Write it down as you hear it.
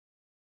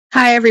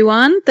Hi,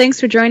 everyone.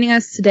 Thanks for joining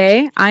us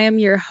today. I am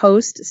your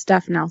host,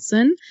 Steph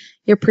Nelson.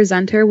 Your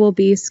presenter will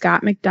be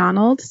Scott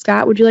McDonald.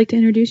 Scott, would you like to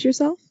introduce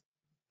yourself?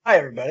 Hi,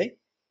 everybody.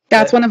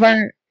 Scott's one of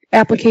our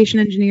application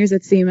engineers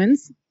at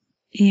Siemens,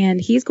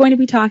 and he's going to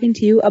be talking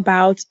to you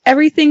about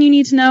everything you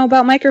need to know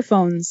about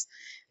microphones.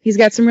 He's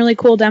got some really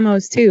cool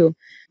demos, too.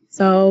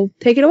 So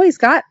take it away,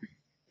 Scott.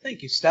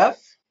 Thank you, Steph.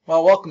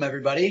 Well, welcome,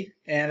 everybody.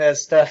 And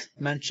as Steph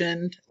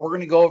mentioned, we're going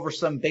to go over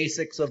some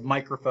basics of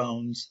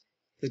microphones,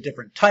 the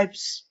different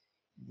types,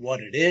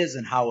 what it is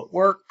and how it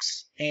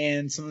works,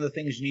 and some of the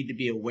things you need to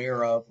be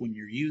aware of when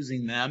you're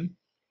using them.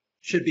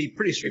 Should be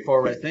pretty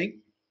straightforward, I think,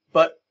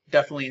 but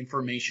definitely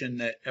information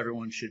that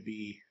everyone should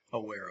be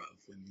aware of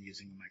when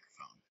using a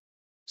microphone.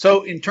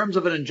 So in terms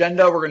of an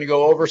agenda, we're going to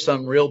go over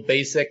some real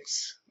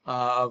basics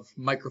of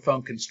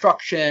microphone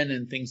construction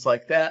and things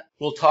like that.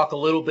 We'll talk a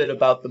little bit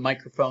about the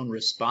microphone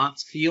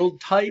response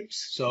field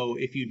types. So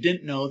if you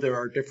didn't know, there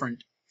are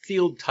different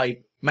field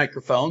type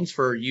microphones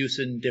for use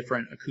in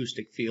different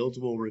acoustic fields.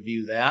 We'll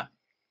review that.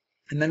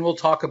 And then we'll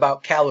talk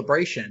about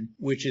calibration,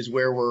 which is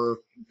where we're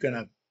going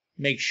to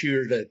make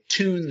sure to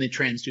tune the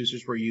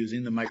transducers we're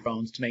using, the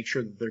microphones, to make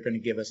sure that they're going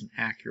to give us an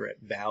accurate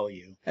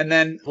value. And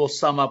then we'll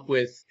sum up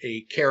with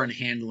a care and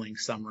handling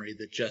summary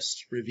that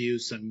just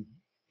reviews some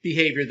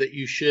behavior that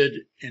you should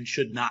and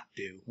should not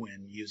do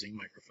when using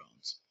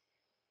microphones.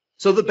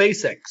 So the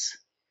basics.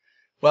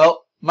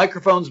 Well,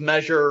 microphones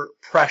measure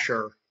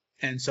pressure,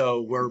 and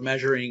so we're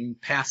measuring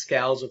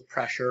pascals of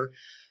pressure,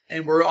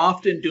 and we're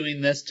often doing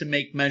this to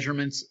make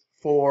measurements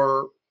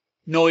for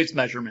noise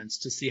measurements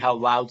to see how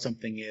loud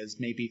something is,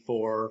 maybe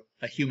for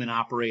a human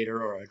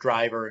operator or a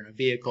driver in a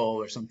vehicle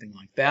or something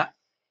like that.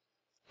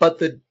 But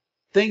the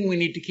thing we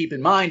need to keep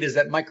in mind is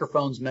that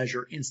microphones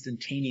measure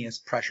instantaneous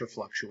pressure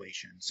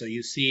fluctuation. So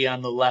you see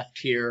on the left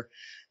here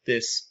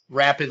this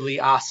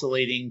rapidly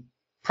oscillating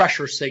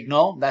pressure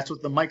signal. That's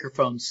what the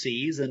microphone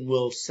sees and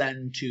will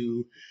send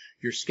to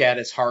your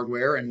SCADIS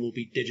hardware and will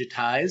be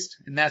digitized.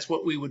 And that's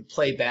what we would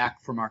play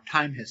back from our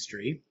time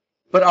history.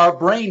 But our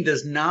brain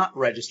does not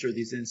register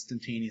these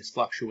instantaneous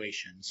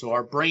fluctuations. So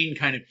our brain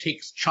kind of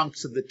takes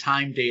chunks of the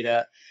time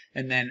data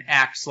and then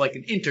acts like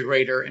an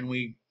integrator, and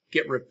we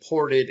get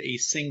reported a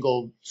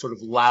single sort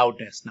of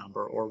loudness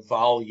number or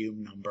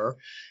volume number.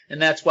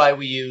 And that's why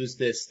we use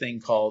this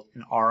thing called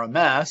an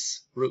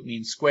RMS, root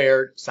mean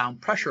squared, sound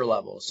pressure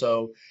level.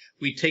 So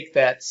we take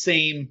that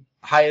same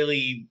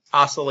highly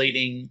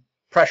oscillating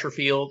pressure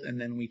field, and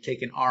then we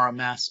take an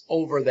RMS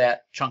over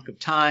that chunk of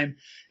time,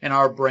 and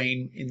our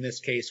brain, in this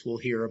case, will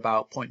hear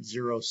about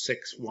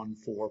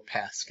 0.0614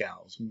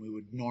 pascals, and we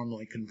would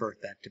normally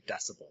convert that to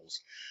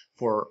decibels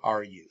for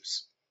our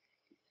use.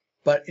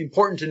 But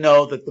important to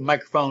know that the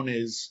microphone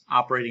is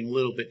operating a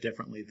little bit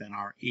differently than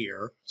our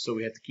ear, so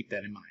we have to keep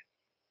that in mind.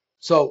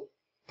 So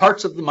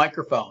parts of the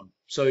microphone.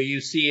 So you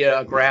see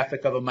a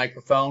graphic of a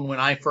microphone. When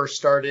I first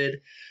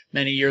started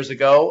many years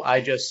ago,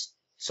 I just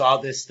saw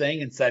this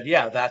thing and said,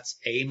 yeah, that's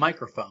a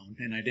microphone.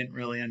 And I didn't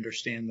really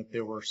understand that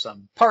there were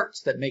some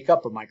parts that make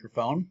up a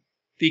microphone.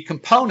 The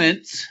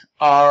components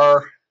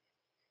are,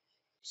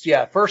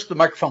 first the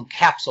microphone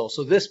capsule.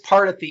 So this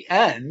part at the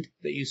end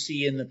that you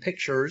see in the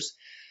pictures,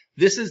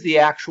 this is the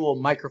actual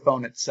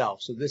microphone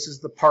itself. So this is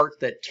the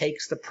part that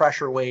takes the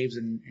pressure waves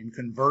and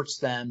converts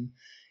them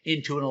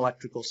into an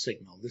electrical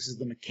signal. This is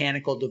the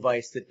mechanical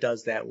device that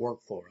does that work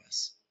for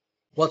us.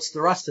 What's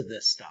the rest of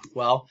this stuff?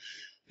 Well,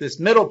 this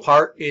middle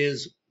part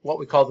is what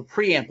we call the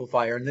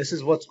preamplifier, and this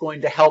is what's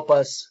going to help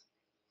us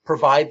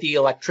provide the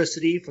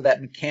electricity for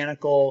that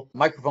mechanical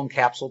microphone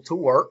capsule to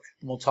work.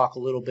 And we'll talk a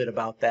little bit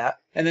about that.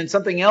 And then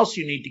something else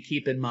you need to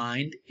keep in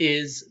mind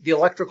is the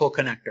electrical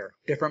connector.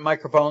 Different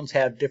microphones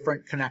have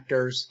different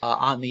connectors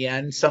on the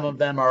end. Some of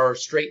them are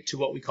straight to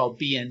what we call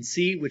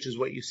BNC, which is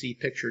what you see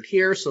pictured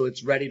here. So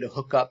it's ready to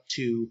hook up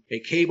to a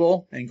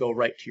cable and go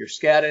right to your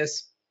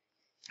SCADIS.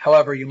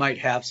 However, you might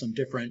have some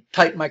different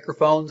type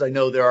microphones. I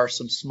know there are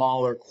some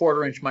smaller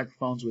 1/4-inch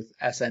microphones with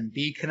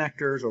SMB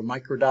connectors or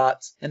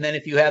microdots. And then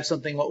if you have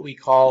something what we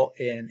call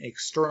an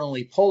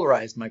externally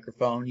polarized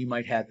microphone, you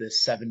might have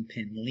this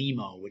 7-pin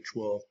LEMO, which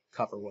will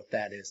cover what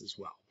that is as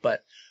well. But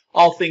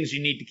all things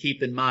you need to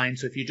keep in mind.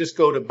 So if you just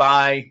go to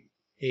buy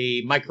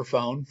a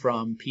microphone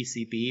from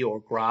PCB or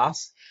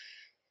Gras,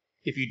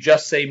 if you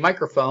just say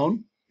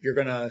microphone, you're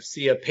going to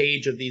see a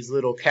page of these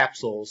little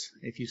capsules.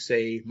 If you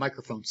say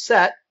microphone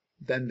set,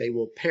 then they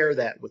will pair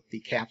that with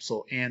the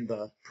capsule and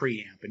the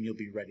preamp, and you'll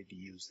be ready to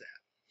use that.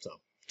 So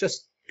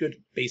just good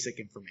basic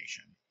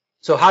information.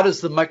 So how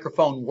does the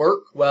microphone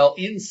work? Well,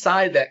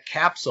 inside that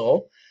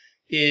capsule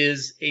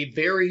is a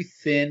very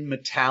thin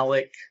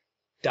metallic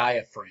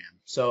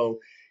diaphragm. So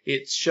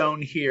it's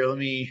shown here. Let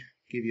me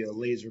give you a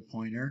laser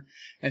pointer.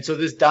 And so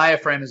this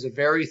diaphragm is a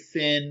very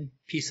thin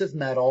piece of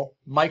metal,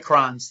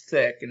 microns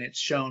thick, and it's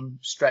shown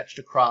stretched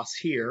across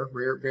here,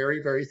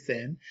 very, very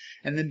thin.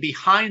 And then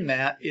behind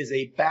that is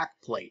a back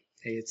plate.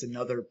 It's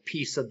another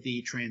piece of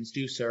the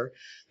transducer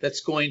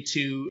that's going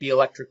to be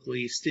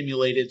electrically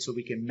stimulated so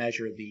we can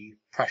measure the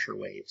pressure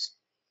waves.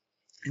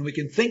 And we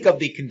can think of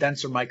the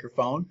condenser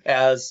microphone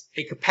as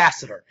a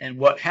capacitor. And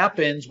what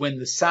happens when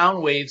the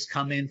sound waves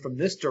come in from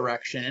this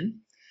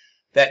direction,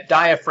 that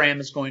diaphragm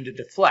is going to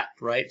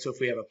deflect, right? So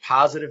if we have a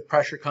positive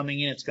pressure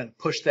coming in, it's going to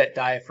push that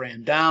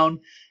diaphragm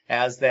down.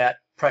 As that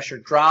pressure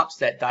drops,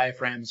 that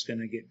diaphragm is going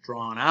to get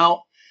drawn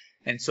out.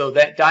 And so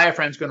that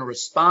diaphragm is going to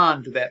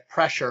respond to that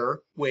pressure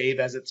wave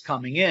as it's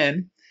coming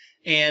in.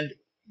 And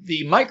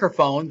the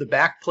microphone, the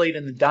back plate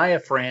and the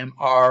diaphragm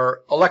are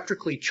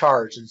electrically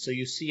charged. And so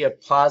you see a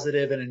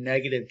positive and a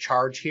negative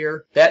charge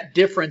here. That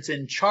difference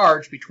in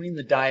charge between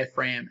the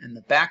diaphragm and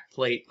the back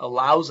plate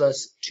allows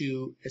us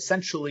to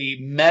essentially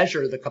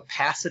measure the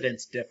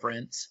capacitance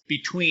difference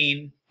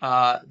between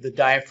the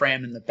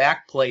diaphragm and the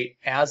back plate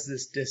as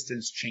this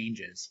distance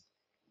changes.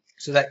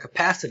 So that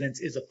capacitance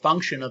is a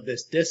function of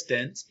this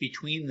distance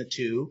between the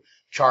two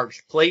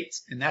charged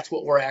plates, and that's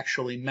what we're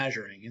actually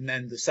measuring. And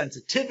then the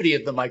sensitivity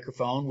of the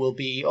microphone will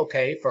be,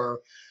 okay, for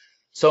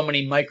so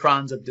many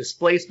microns of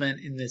displacement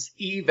in this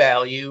E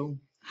value,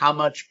 how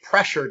much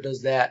pressure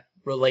does that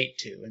relate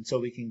to? And so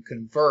we can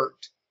convert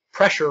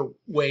pressure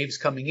waves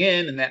coming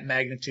in and that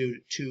magnitude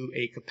to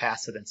a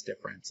capacitance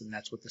difference, and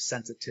that's what the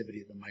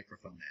sensitivity of the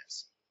microphone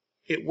is.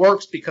 It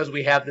works because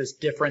we have this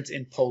difference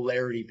in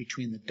polarity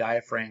between the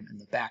diaphragm and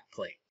the back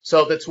plate.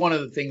 So that's one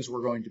of the things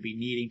we're going to be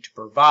needing to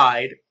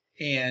provide.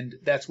 And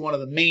that's one of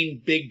the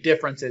main big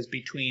differences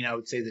between, I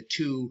would say, the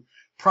two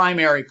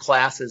primary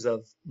classes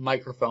of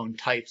microphone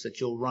types that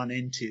you'll run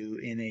into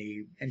in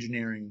a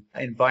engineering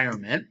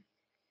environment.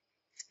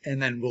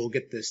 And then we'll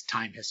get this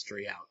time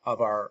history out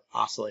of our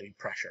oscillating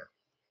pressure.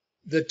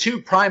 The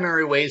two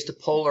primary ways to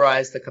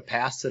polarize the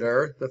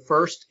capacitor, the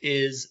first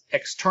is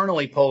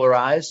externally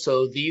polarized.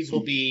 So these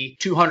will be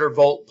 200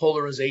 volt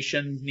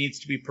polarization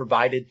needs to be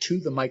provided to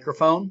the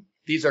microphone.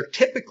 These are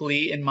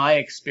typically, in my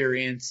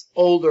experience,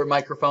 older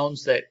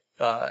microphones that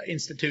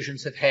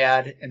institutions have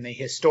had, and they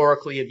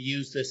historically have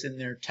used this in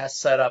their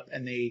test setup,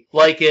 and they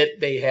like it,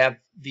 they have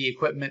the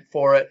equipment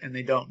for it, and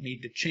they don't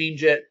need to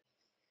change it.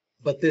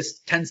 But this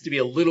tends to be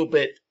a little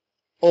bit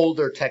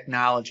older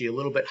technology, a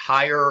little bit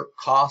higher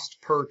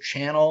cost per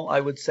channel, I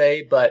would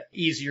say, but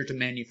easier to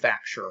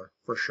manufacture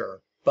for sure.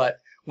 But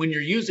when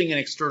you're using an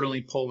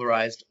externally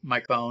polarized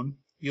microphone,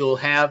 you'll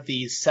have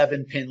these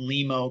 7-pin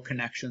LEMO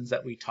connections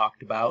that we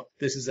talked about.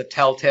 This is a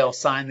telltale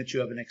sign that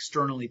you have an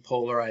externally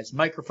polarized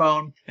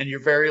microphone, and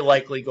you're very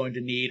likely going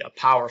to need a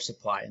power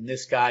supply. In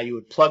this guy, you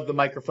would plug the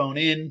microphone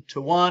in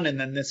to one, and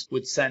then this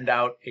would send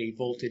out a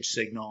voltage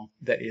signal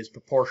that is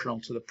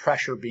proportional to the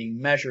pressure being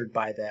measured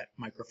by that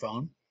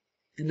microphone.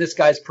 And this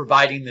guy's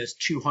providing this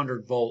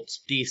 200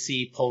 volts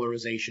DC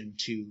polarization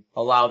to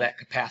allow that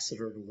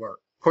capacitor to work.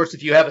 Of course,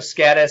 if you have a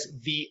Scaddis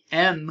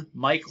VM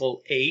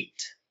Michael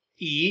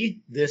 8E,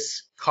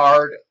 this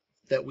card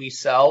that we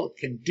sell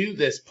can do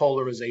this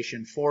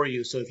polarization for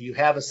you. So if you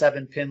have a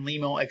 7-pin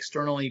LEMO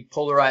externally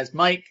polarized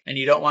mic and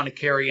you don't want to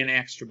carry any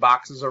extra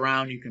boxes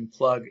around, you can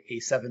plug a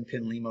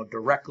 7-pin LEMO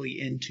directly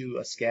into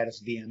a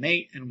Scaddis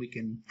VM8 and we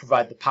can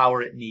provide the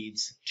power it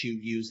needs to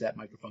use that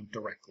microphone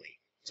directly.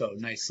 So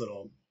nice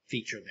little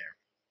feature there.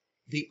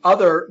 The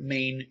other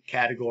main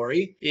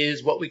category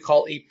is what we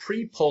call a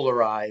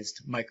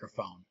pre-polarized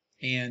microphone.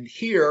 And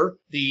here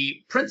the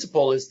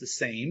principle is the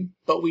same,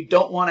 but we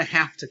don't want to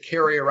have to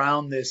carry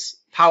around this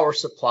power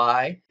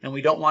supply, and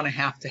we don't want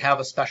to have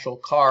a special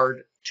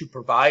card to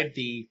provide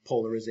the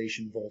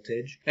polarization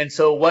voltage. And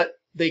so what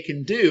they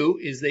can do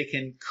is they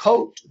can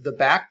coat the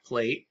back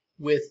plate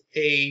with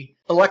a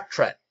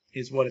electret,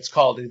 is what it's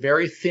called, a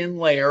very thin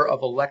layer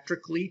of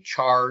electrically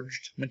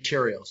charged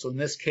material. So in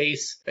this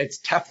case,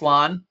 it's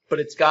Teflon, but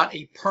it's got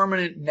a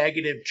permanent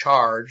negative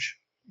charge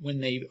when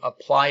they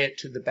apply it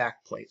to the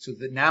back plate. So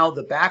that now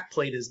the back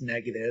plate is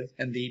negative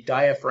and the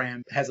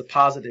diaphragm has a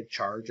positive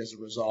charge as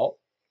a result.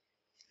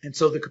 And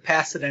so the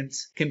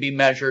capacitance can be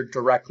measured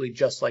directly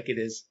just like it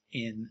is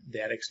in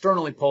that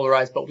externally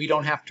polarized, but we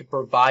don't have to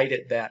provide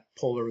it that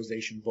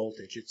polarization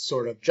voltage. It's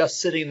sort of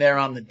just sitting there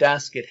on the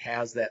desk. It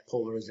has that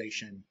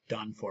polarization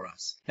done for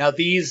us. Now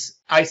these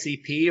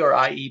ICP or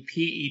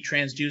IEPE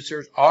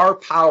transducers are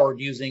powered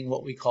using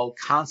what we call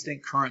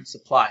constant current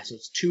supply. So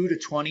it's 2 to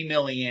 20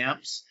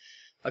 milliamps.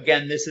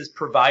 Again, this is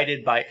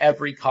provided by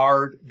every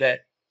card that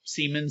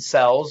Siemens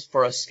sells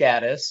for a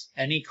Scaddis.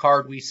 Any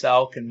card we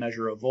sell can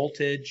measure a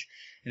voltage,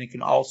 and it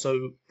can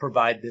also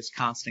provide this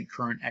constant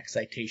current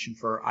excitation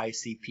for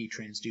ICP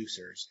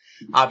transducers.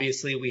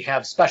 Obviously, we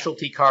have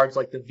specialty cards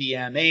like the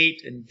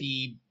VM8 and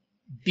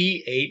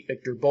VB8,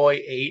 Victor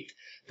Boy 8,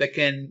 that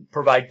can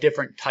provide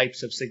different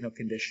types of signal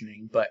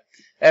conditioning, but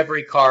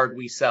every card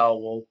we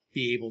sell will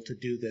be able to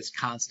do this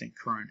constant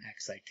current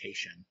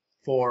excitation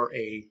for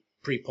a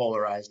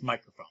pre-polarized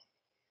microphone.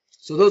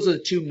 So those are the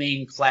two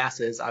main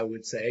classes, I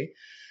would say,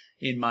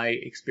 in my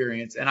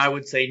experience. And I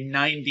would say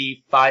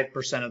 95%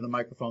 of the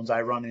microphones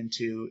I run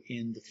into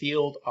in the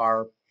field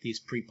are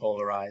these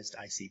pre-polarized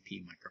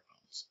ICP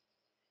microphones.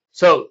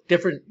 So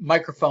different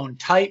microphone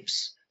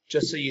types,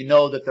 just so you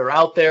know that they're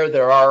out there.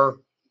 There are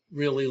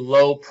really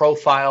low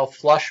profile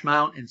flush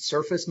mount and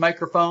surface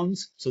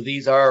microphones. So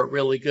these are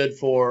really good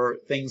for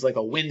things like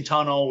a wind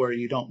tunnel where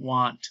you don't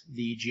want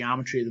the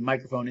geometry of the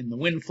microphone in the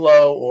wind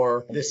flow,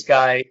 or this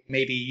guy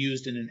may be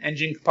used in an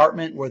engine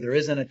compartment where there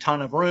isn't a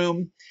ton of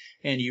room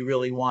and you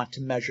really want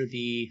to measure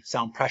the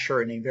sound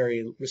pressure in a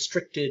very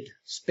restricted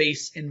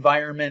space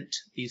environment.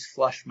 These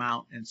flush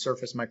mount and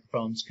surface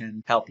microphones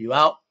can help you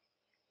out.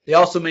 They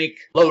also make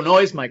low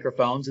noise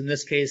microphones. In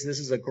this case, this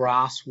is a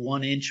Gross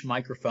 1-inch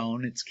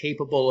microphone. It's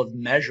capable of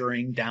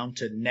measuring down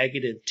to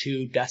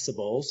 -2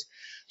 decibels.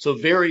 So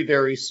very,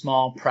 very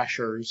small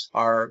pressures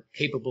are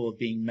capable of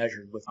being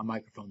measured with a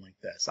microphone like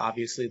this.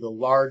 Obviously, the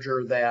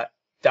larger that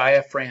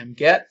diaphragm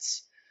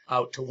gets,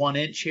 out to 1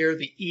 inch here,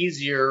 the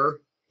easier,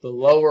 the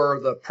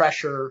lower the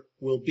pressure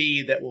will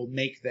be that will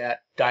make that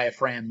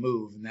diaphragm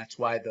move. And that's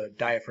why the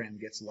diaphragm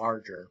gets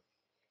larger.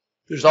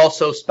 There's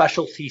also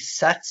specialty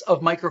sets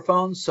of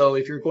microphones. So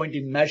if you're going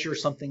to measure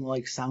something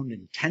like sound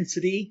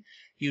intensity,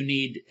 you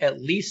need at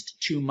least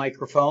 2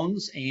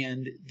 microphones,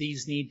 and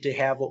these need to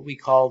have what we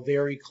call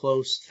very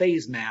close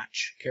phase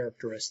match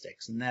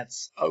characteristics. And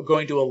that's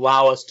going to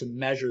allow us to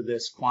measure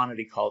this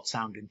quantity called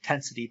sound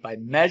intensity by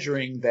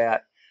measuring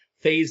that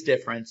phase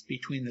difference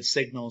between the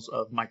signals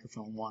of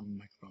microphone 1 and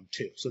microphone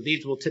 2. So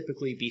these will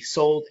typically be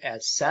sold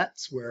as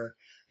sets where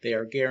they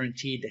are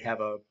guaranteed to have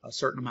a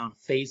certain amount of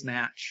phase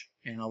match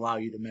and allow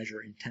you to measure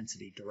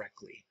intensity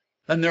directly.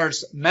 Then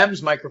there's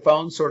MEMS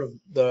microphones, sort of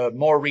the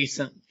more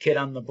recent kid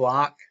on the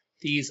block.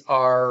 These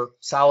are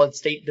solid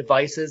state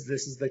devices.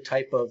 This is the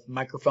type of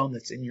microphone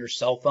that's in your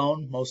cell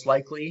phone, most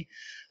likely.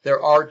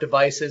 There are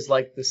devices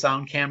like the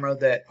sound camera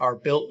that are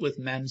built with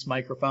MEMS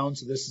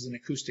microphones. So this is an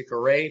acoustic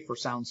array for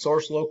sound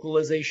source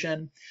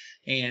localization.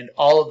 And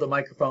all of the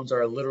microphones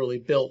are literally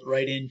built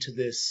right into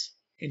this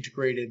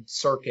integrated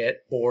circuit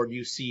board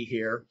you see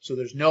here. So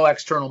there's no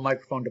external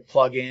microphone to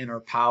plug in or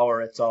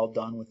power. It's all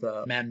done with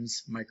a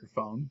MEMS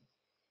microphone.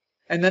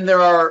 And then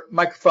there are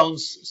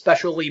microphones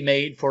specially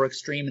made for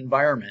extreme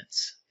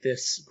environments.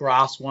 This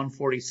Gross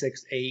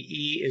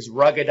 146AE is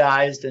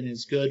ruggedized and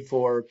is good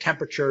for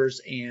temperatures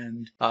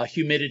and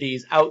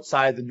humidities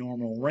outside the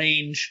normal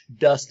range,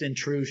 dust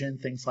intrusion,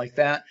 things like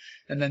that.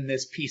 And then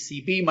this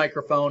PCB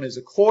microphone is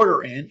a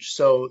 1/4 inch,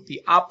 so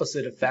the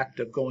opposite effect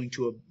of going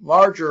to a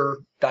larger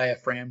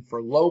diaphragm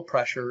for low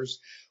pressures,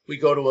 we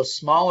go to a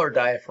smaller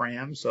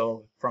diaphragm,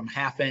 so from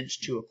 1/2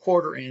 inch to a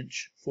 1/4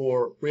 inch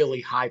for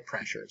really high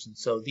pressures. And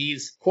so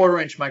these 1/4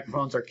 inch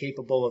microphones are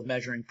capable of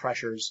measuring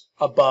pressures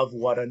above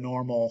what a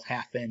normal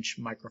 1/2 inch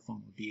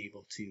microphone would be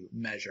able to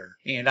measure.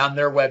 And on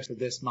their website for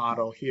this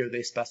model here,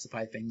 they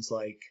specify things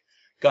like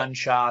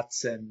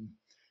gunshots and,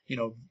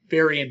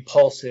 very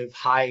impulsive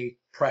high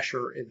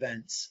pressure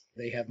events.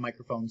 They have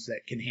microphones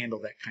that can handle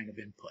that kind of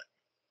input.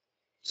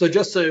 So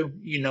just so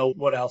you know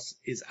what else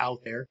is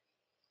out there.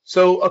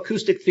 So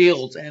acoustic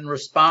fields and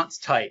response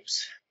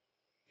types.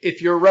 If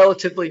you're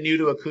relatively new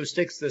to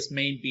acoustics, this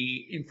may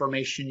be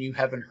information you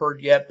haven't heard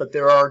yet, but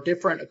there are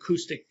different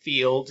acoustic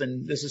fields,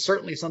 and this is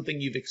certainly something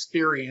you've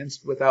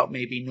experienced without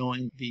maybe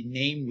knowing the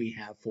name we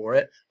have for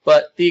it.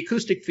 But the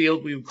acoustic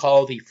field we would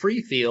call the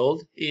free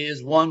field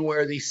is one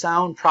where the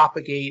sound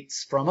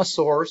propagates from a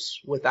source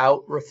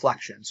without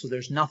reflection. So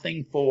there's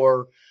nothing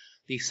for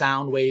the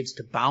sound waves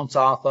to bounce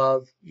off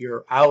of.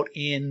 You're out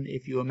in,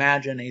 if you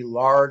imagine a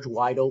large,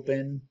 wide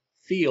open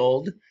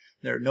field,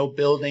 there are no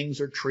buildings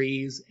or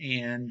trees,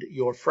 and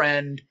your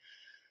friend,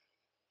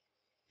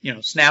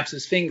 snaps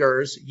his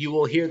fingers, you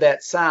will hear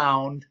that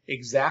sound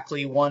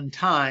exactly one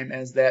time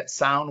as that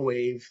sound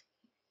wave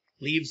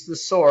leaves the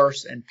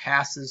source and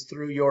passes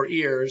through your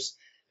ears,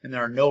 and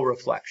there are no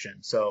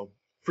reflections. So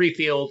free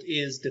field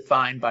is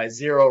defined by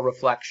 0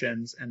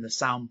 reflections, and the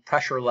sound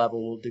pressure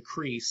level will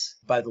decrease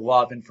by the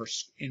law of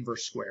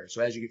inverse squares.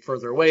 So as you get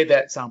further away,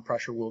 that sound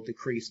pressure will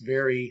decrease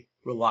very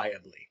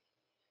reliably.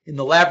 In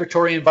the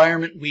laboratory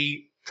environment,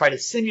 we try to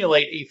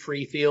simulate a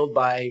free field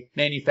by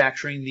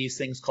manufacturing these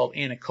things called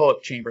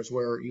anechoic chambers,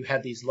 where you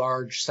have these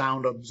large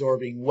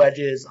sound-absorbing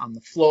wedges on the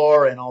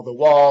floor and all the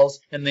walls.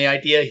 And the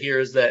idea here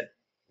is that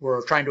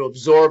we're trying to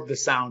absorb the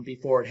sound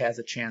before it has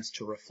a chance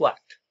to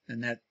reflect.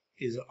 And that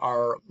is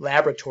our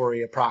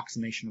laboratory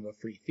approximation of a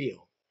free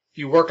field. If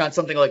you work on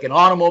something like an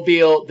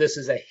automobile, this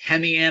is a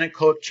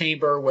hemianechoic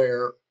chamber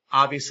where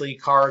obviously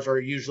cars are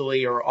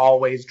usually or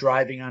always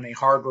driving on a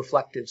hard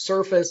reflective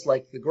surface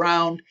like the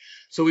ground.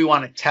 So we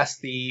want to test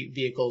the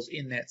vehicles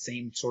in that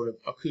same sort of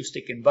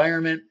acoustic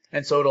environment.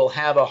 And so it'll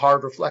have a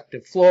hard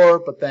reflective floor,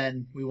 but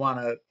then we want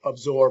to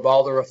absorb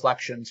all the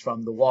reflections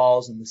from the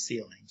walls and the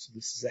ceiling. So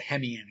this is a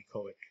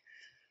hemianechoic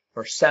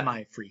or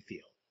semi-free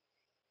field.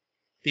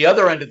 The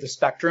other end of the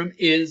spectrum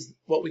is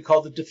what we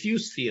call the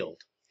diffuse field.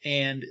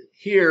 And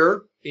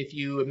here, if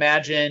you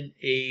imagine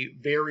a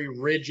very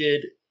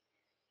rigid,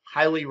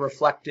 highly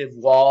reflective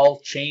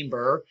wall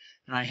chamber,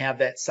 and I have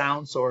that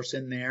sound source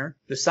in there,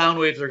 the sound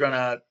waves are going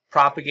to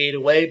propagate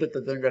away, but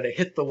they're going to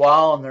hit the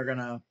wall and they're going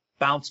to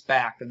bounce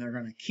back, and they're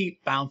going to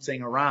keep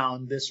bouncing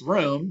around this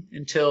room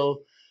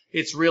until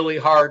it's really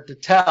hard to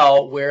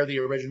tell where the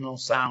original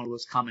sound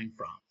was coming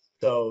from.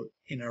 So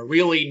in a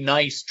really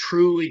nice,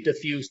 truly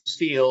diffuse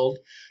field,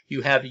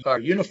 you have a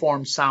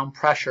uniform sound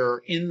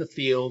pressure in the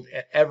field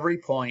at every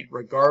point,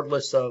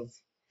 regardless of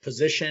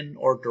position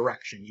or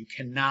direction. You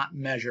cannot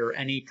measure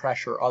any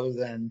pressure other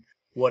than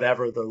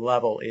whatever the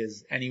level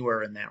is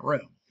anywhere in that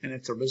room. And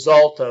it's a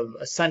result of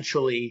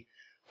essentially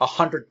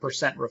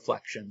 100%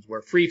 reflections.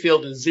 Where free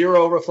field is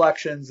 0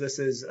 reflections, this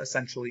is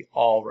essentially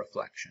all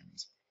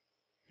reflections.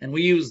 And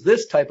we use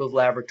this type of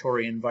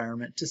laboratory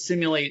environment to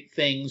simulate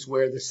things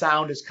where the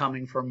sound is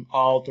coming from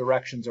all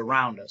directions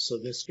around us. So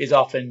this is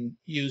often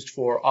used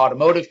for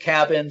automotive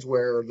cabins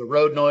where the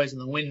road noise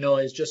and the wind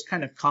noise just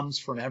kind of comes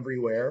from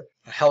everywhere.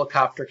 A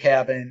helicopter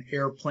cabin,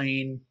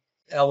 airplane,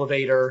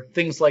 elevator,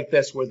 things like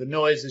this where the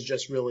noise is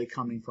just really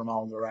coming from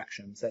all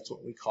directions. That's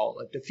what we call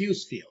a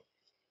diffuse field.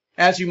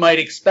 As you might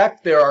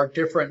expect, there are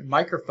different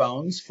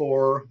microphones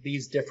for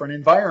these different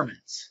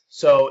environments.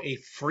 So a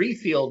free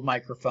field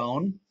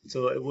microphone,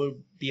 so it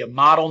would be a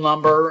model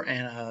number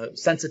and a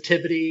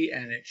sensitivity,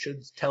 and it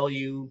should tell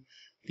you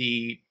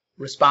the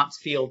response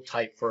field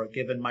type for a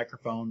given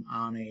microphone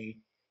on a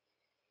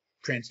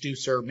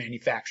transducer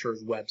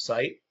manufacturer's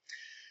website.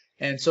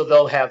 And so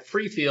they'll have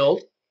free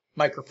field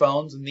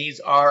microphones, and these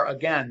are,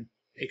 again,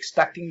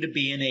 expecting to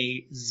be in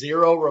a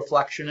 0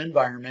 reflection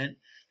environment.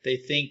 They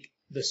think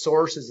the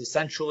source is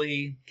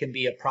essentially can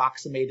be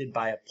approximated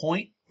by a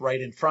point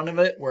right in front of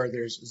it where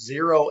there's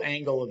 0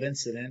 angle of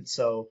incidence.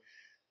 So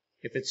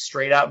if it's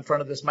straight out in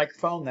front of this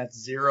microphone, that's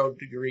 0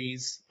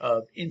 degrees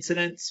of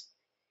incidence.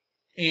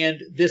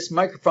 And this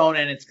microphone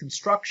and its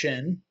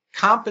construction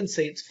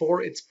compensates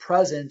for its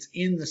presence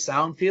in the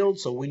sound field.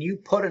 So when you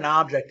put an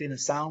object in a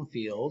sound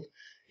field,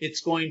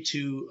 it's going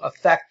to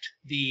affect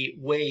the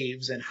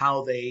waves and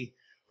how they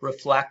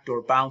reflect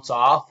or bounce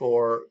off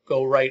or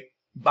go right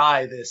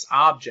by this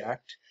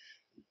object.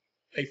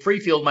 A free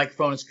field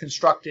microphone is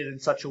constructed in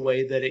such a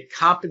way that it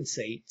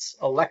compensates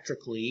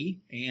electrically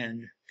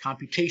and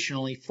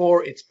computationally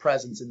for its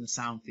presence in the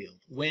sound field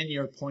when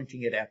you're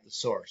pointing it at the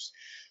source.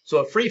 So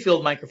a free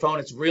field microphone,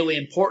 it's really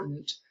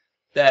important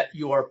that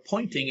you are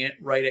pointing it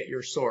right at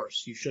your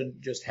source. You shouldn't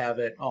just have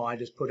it, oh, I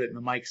just put it in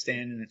the mic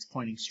stand and it's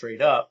pointing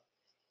straight up.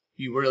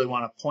 You really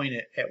want to point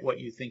it at what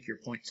you think your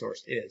point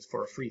source is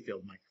for a free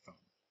field microphone.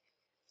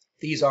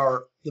 These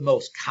are the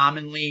most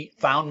commonly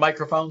found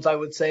microphones, I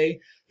would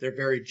say. They're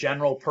very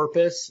general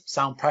purpose.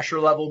 Sound pressure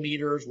level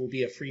meters will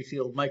be a free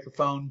field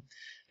microphone.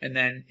 And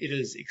then it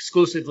is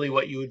exclusively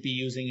what you would be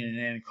using in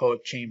an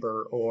anechoic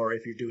chamber, or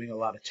if you're doing a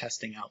lot of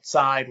testing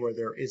outside where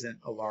there isn't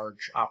a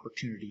large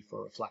opportunity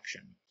for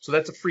reflection. So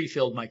that's a free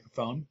field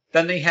microphone.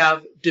 Then they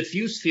have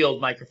diffuse field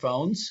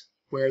microphones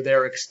where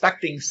they're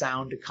expecting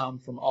sound to come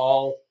from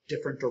all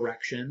different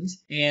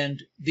directions.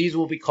 And these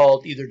will be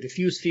called either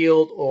diffuse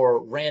field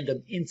or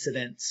random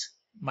incidence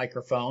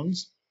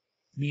microphones,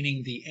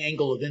 meaning the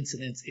angle of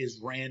incidence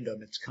is random.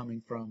 It's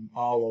coming from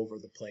all over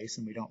the place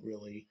and we don't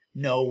really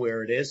know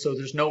where it is. So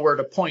there's nowhere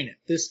to point it.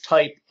 This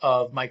type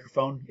of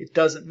microphone, it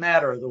doesn't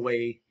matter the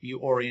way you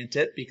orient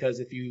it,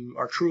 because if you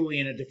are truly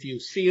in a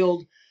diffuse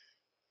field,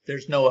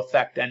 there's no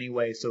effect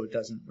anyway, so it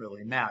doesn't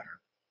really matter.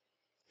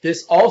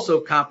 This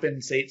also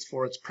compensates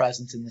for its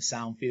presence in the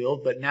sound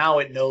field, but now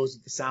it knows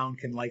that the sound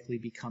can likely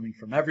be coming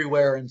from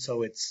everywhere, and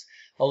so it's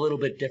a little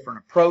bit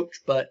different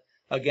approach, but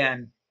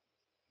again,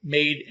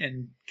 made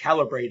and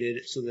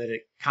calibrated so that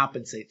it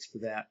compensates for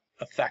that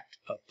effect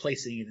of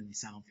placing it in the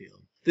sound field.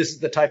 This is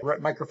the type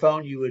of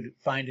microphone you would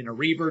find in a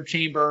reverb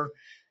chamber,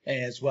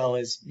 as well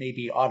as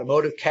maybe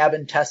automotive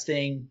cabin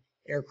testing,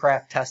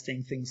 aircraft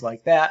testing, things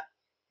like that,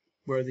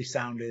 where the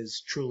sound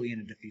is truly in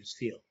a diffuse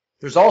field.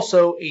 There's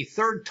also a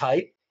third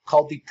type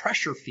called the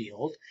pressure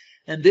field,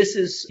 and this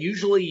is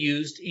usually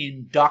used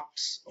in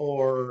ducts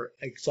or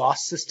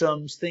exhaust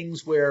systems,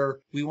 things where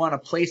we want to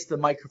place the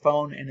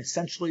microphone and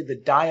essentially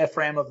the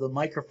diaphragm of the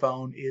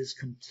microphone is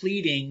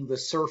completing the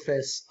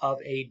surface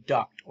of a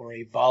duct or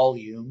a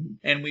volume,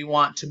 and we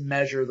want to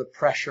measure the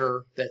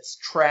pressure that's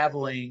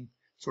traveling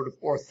sort of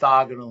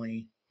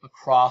orthogonally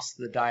across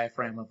the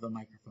diaphragm of the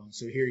microphone.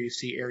 So here you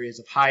see areas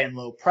of high and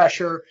low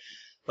pressure.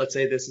 Let's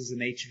say this is an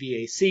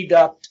HVAC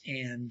duct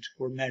and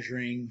we're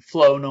measuring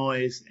flow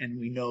noise, and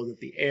we know that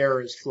the air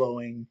is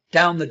flowing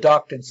down the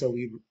duct, and so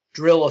we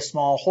drill a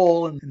small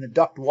hole in the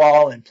duct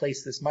wall and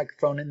place this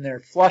microphone in there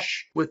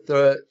flush with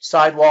the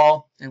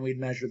sidewall, and we'd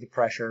measure the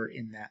pressure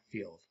in that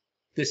field.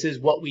 This is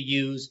what we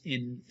use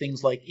in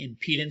things like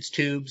impedance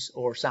tubes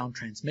or sound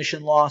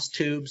transmission loss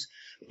tubes,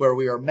 where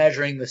we are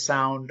measuring the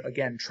sound,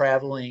 again,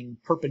 traveling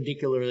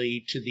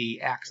perpendicularly to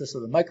the axis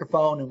of the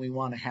microphone, and we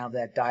want to have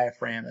that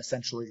diaphragm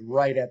essentially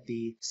right at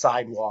the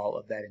sidewall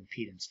of that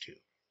impedance tube.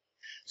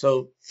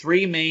 So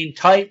 3 main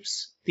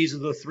types. These are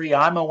the 3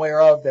 I'm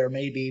aware of. There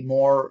may be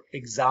more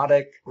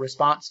exotic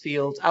response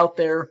fields out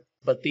there,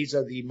 but these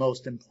are the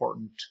most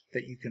important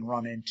that you can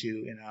run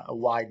into in a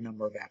wide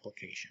number of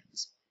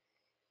applications.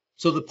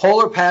 So the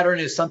polar pattern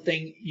is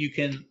something you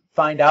can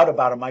find out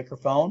about a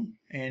microphone,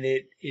 and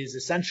it is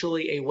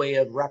essentially a way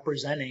of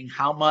representing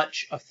how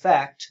much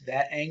effect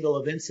that angle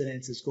of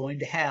incidence is going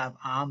to have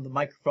on the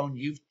microphone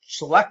you've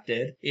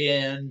selected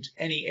and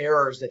any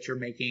errors that you're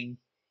making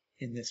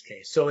in this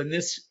case. So in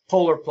this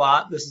polar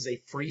plot, this is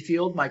a free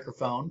field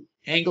microphone.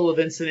 Angle of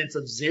incidence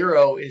of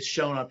 0 is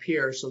shown up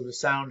here, so the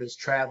sound is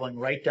traveling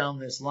right down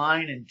this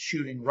line and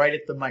shooting right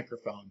at the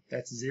microphone.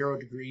 That's 0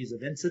 degrees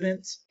of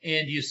incidence.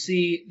 And you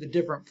see the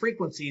different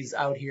frequencies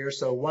out here,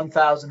 so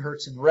 1000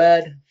 hertz in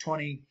red,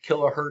 20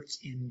 kilohertz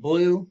in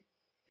blue.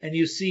 And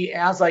you see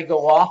as I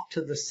go off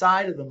to the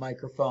side of the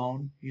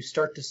microphone, you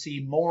start to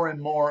see more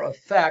and more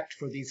effect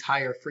for these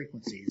higher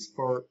frequencies.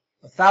 For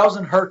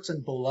 1000 hertz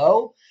and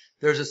below,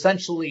 there's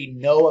essentially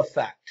no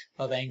effect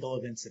of angle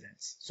of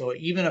incidence. So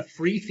even a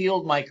free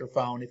field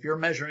microphone, if you're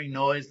measuring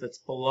noise that's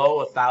below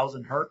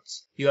 1000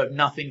 hertz, you have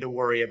nothing to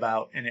worry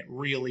about, and it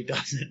really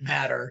doesn't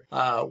matter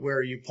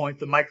where you point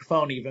the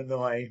microphone, even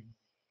though I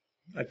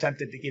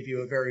attempted to give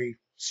you a very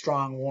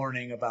strong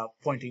warning about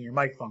pointing your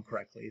microphone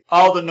correctly.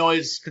 All the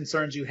noise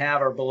concerns you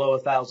have are below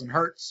 1000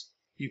 hertz.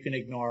 You can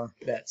ignore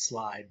that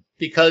slide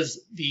because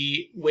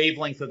the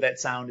wavelength of that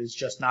sound is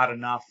just not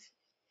enough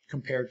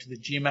compared to the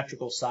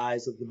geometrical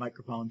size of the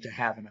microphone to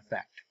have an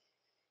effect.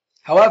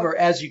 However,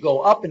 as you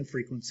go up in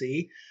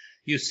frequency,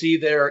 you see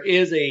there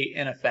is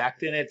an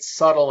effect, and it's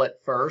subtle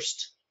at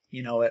first.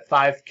 You know, at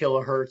 5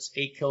 kilohertz,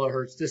 8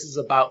 kilohertz, this is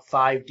about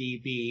 5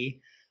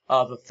 dB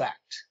of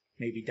effect,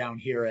 maybe down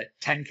here at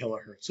 10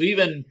 kilohertz. So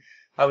even,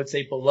 I would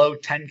say, below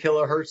 10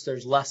 kilohertz,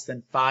 there's less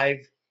than 5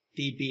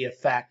 dB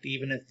effect,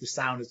 even if the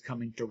sound is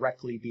coming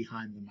directly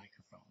behind the microphone.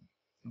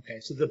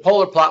 Okay, so the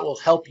polar plot will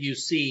help you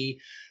see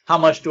how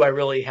much do I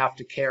really have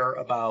to care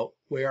about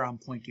where I'm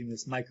pointing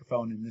this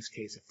microphone, in this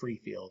case a free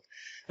field.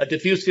 A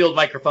diffuse field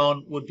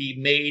microphone would be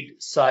made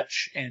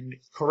such and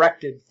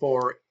corrected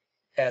for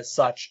as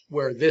such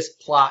where this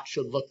plot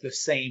should look the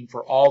same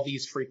for all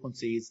these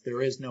frequencies.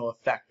 There is no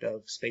effect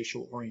of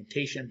spatial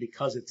orientation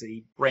because it's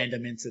a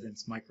random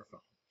incidence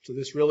microphone. So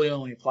this really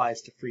only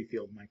applies to free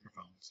field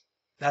microphones.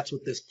 That's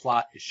what this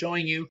plot is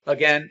showing you.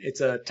 Again,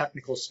 it's a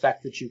technical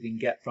spec that you can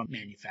get from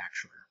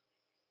manufacturer.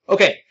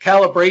 Okay,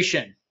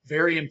 calibration.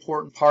 Very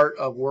important part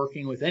of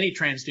working with any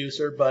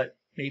transducer, but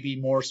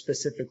maybe more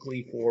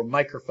specifically for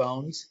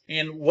microphones.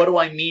 And what do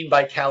I mean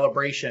by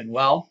calibration?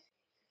 Well,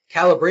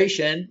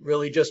 calibration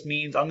really just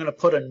means I'm going to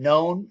put a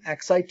known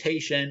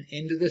excitation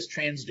into this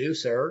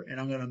transducer, and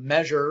I'm going to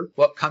measure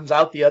what comes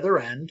out the other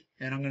end,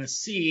 and I'm going to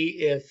see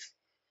if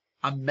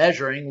I'm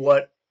measuring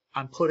what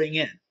I'm putting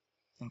in.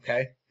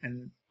 Okay,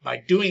 and by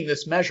doing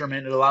this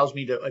measurement, it allows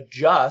me to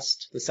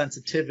adjust the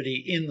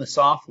sensitivity in the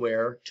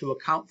software to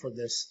account for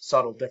this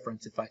subtle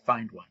difference if I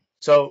find one.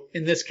 So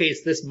in this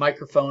case, this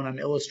microphone I'm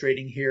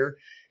illustrating here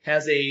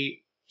has a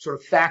sort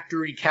of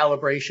factory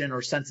calibration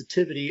or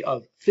sensitivity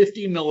of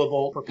 50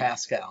 millivolt per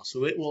Pascal.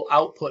 So it will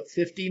output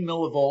 50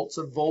 millivolts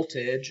of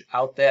voltage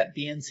out that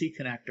BNC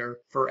connector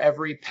for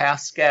every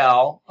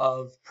Pascal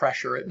of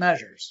pressure it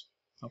measures.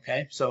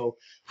 Okay, so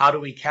how do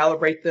we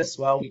calibrate this?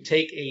 Well, we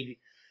take a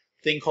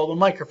thing called a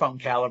microphone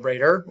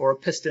calibrator or a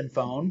piston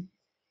phone,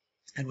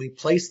 and we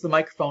place the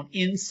microphone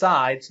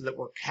inside so that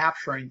we're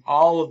capturing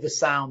all of the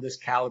sound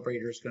this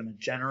calibrator is going to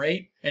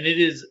generate. And it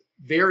is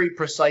very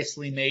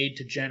precisely made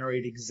to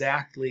generate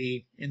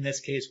exactly, in this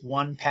case,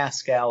 1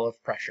 Pascal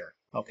of pressure.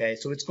 Okay,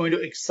 so it's going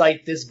to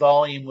excite this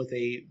volume with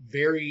a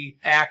very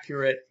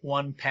accurate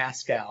 1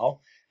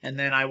 Pascal, and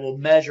then I will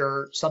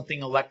measure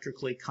something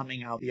electrically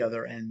coming out the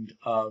other end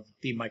of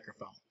the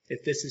microphone.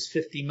 If this is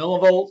 50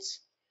 millivolts,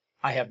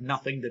 I have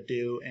nothing to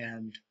do,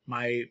 and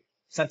my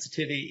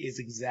sensitivity is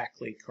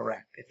exactly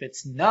correct. If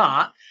it's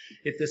not,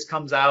 if this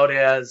comes out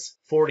as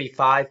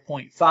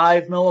 45.5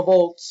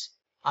 millivolts,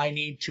 I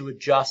need to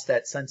adjust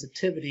that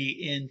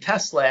sensitivity in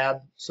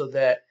TestLab so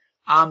that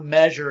I'm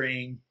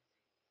measuring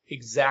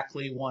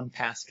exactly 1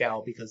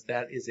 Pascal, because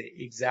that is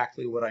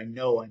exactly what I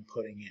know I'm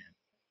putting in.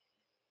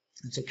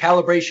 And so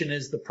calibration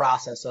is the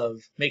process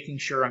of making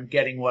sure I'm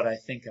getting what I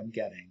think I'm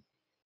getting.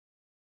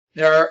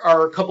 There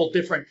are a couple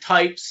different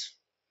types.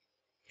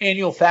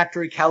 Annual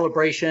factory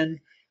calibration.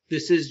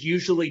 This is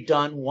usually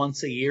done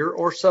once a year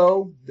or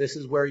so. This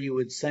is where you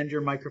would send your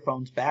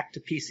microphones back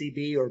to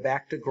PCB or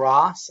back to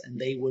Gross, and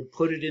they would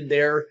put it in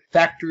their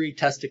factory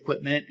test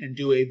equipment and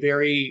do a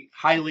very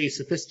highly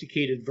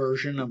sophisticated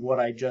version of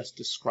what I just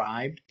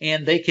described.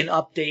 And they can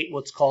update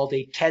what's called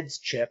a TEDS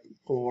chip,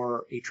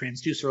 or a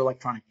transducer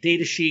electronic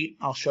data sheet.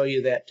 I'll show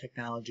you that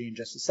technology in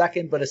just a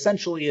second, but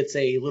essentially it's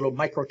a little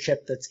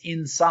microchip that's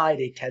inside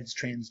a TEDS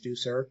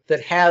transducer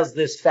that has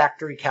this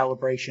factory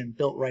calibration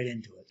built right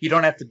into it. You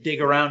don't have to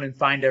dig around and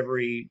find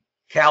every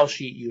cal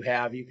sheet you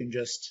have. You can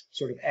just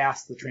sort of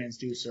ask the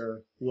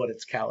transducer what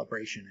its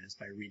calibration is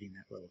by reading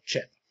that little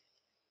chip.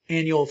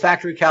 Annual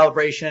factory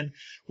calibration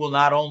will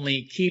not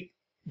only keep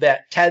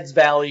that TEDS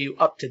value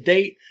up to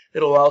date,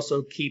 it'll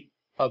also keep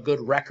a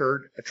good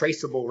record, a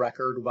traceable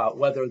record about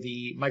whether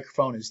the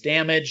microphone is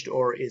damaged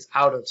or is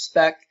out of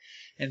spec.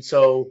 And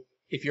so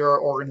if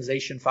your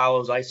organization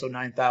follows ISO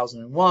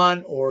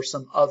 9001 or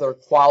some other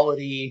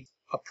quality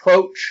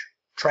approach,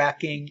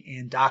 tracking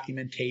and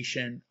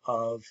documentation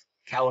of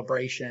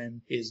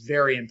calibration is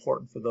very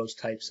important for those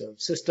types of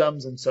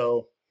systems, and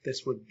so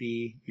this would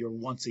be your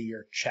once a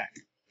year check.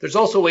 There's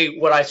also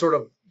what I sort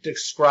of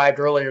described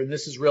earlier, and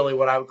this is really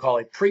what I would call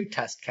a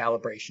pre-test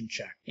calibration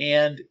check.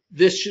 And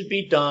this should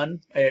be done,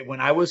 when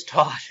I was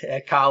taught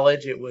at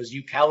college, it was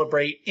you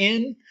calibrate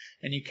in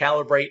and you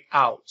calibrate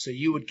out. So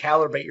you would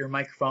calibrate your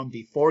microphone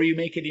before you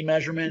make any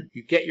measurement,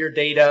 you get your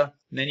data,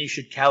 and then you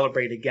should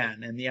calibrate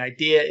again. And the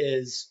idea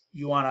is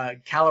you want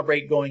to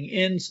calibrate going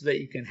in so that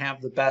you can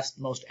have the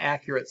best, most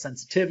accurate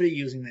sensitivity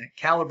using that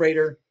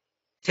calibrator.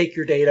 Take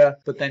your data,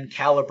 but then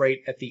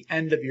calibrate at the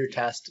end of your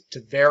test to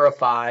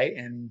verify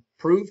and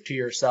prove to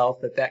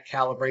yourself that that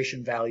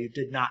calibration value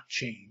did not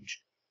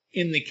change.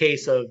 In the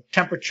case of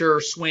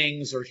temperature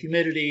swings or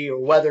humidity or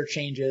weather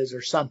changes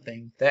or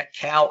something, that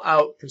cal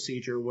out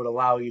procedure would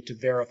allow you to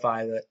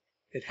verify that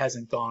it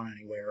hasn't gone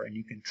anywhere and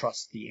you can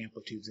trust the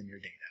amplitudes in your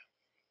data.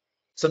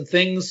 Some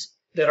things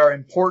that are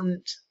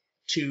important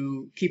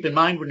to keep in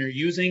mind when you're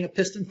using a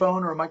piston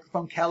phone or a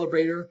microphone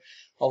calibrator.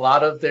 A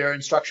lot of their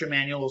instruction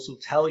manuals will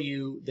tell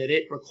you that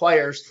it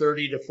requires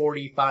 30 to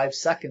 45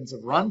 seconds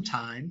of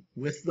runtime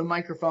with the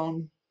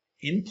microphone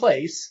in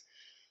place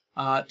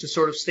to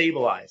sort of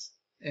stabilize.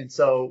 And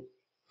so,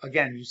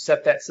 again, you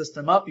set that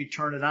system up, you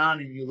turn it on,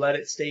 and you let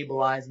it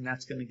stabilize, and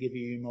that's going to give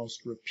you your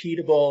most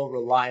repeatable,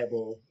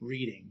 reliable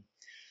reading.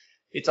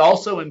 It's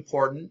also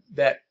important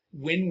that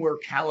when we're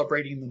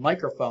calibrating the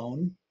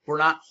microphone, we're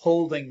not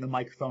holding the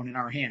microphone in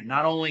our hand.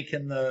 Not only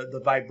can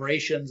the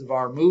vibrations of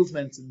our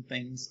movements and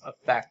things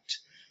affect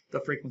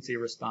the frequency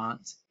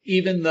response,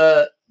 even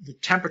the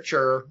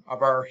temperature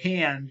of our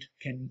hand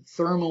can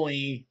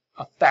thermally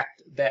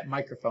affect that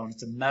microphone.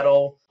 It's a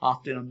metal,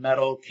 often a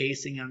metal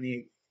casing on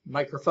the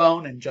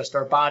microphone, and just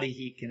our body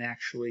heat can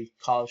actually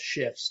cause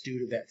shifts due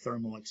to that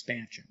thermal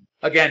expansion.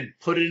 Again,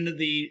 put it into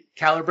the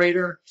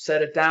calibrator,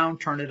 set it down,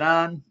 turn it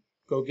on,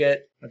 go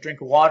get a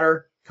drink of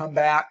water, come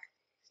back,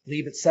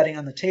 leave it setting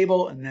on the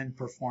table, and then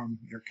perform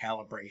your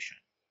calibration.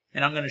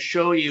 And I'm going to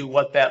show you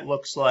what that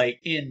looks like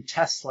in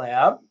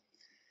TestLab.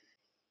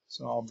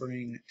 So I'll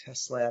bring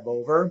TestLab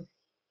over.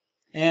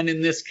 And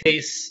in this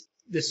case,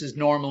 this is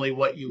normally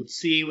what you would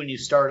see when you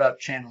start up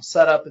channel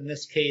setup. In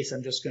this case,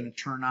 I'm just going to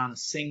turn on a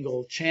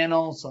single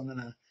channel. So I'm going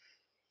to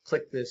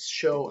click this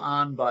show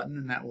on button,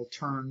 and that will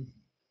turn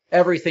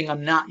everything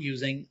I'm not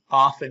using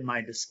off in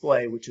my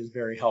display, which is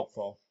very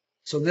helpful.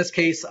 So in this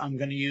case, I'm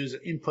going to use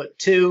input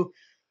 2.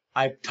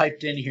 I've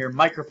typed in here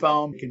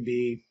microphone. It can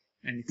be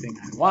anything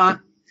I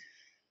want.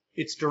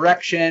 Its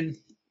direction,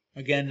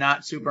 again,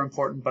 not super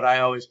important, but I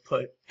always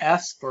put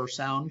S for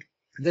sound.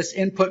 This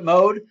input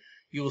mode,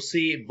 you will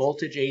see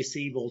voltage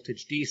AC,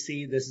 voltage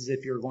DC. This is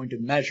if you're going to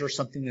measure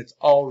something that's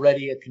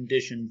already a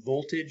conditioned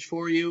voltage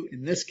for you.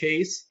 In this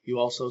case, you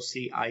also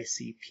see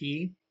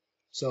ICP.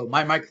 So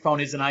my microphone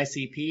is an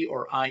ICP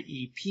or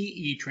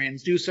IEPE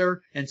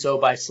transducer, and so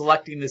by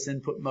selecting this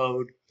input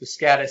mode, the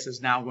Scatus is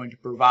now going to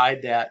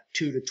provide that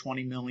 2 to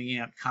 20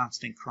 milliamp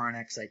constant current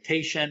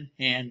excitation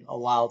and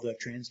allow the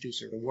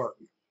transducer to work.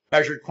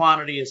 Measured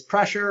quantity is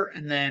pressure,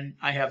 and then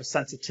I have a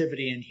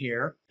sensitivity in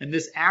here, and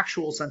this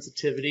actual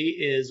sensitivity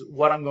is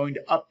what I'm going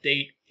to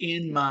update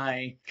in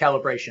my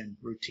calibration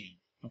routine.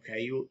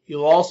 Okay,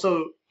 you'll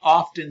also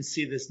often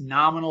see this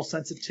nominal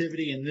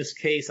sensitivity. In this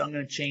case, I'm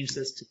going to change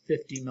this to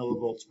 50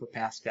 millivolts per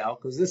Pascal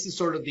because this is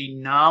sort of the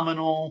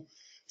nominal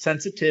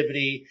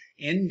sensitivity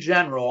in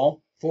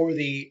general for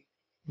the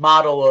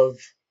model of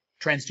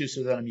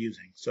transducer that I'm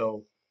using.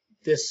 So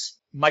this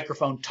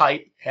microphone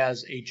type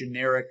has a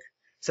generic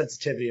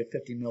sensitivity of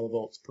 50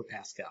 millivolts per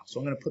Pascal. So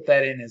I'm going to put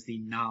that in as the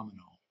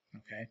nominal.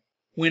 Okay.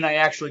 When I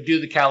actually do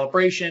the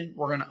calibration,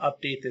 we're going to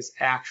update this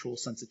actual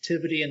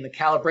sensitivity, and the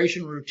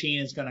calibration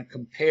routine is going to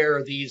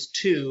compare these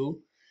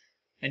two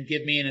and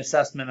give me an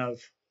assessment of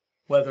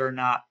whether or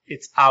not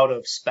it's out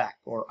of spec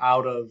or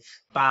out of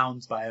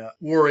bounds by a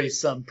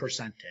worrisome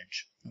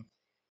percentage.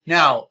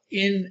 Now,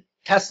 in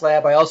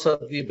TestLab, I also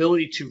have the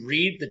ability to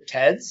read the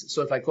TEDs.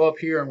 So if I go up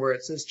here and where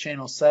it says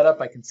channel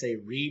setup, I can say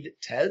read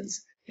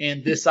TEDs,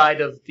 and this side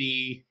of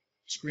the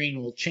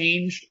screen will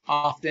change.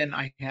 Often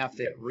I have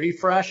to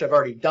refresh. I've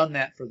already done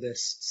that for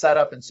this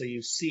setup, and so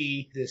you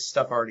see this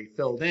stuff already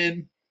filled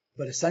in.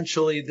 But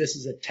essentially, this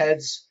is a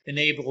TEDS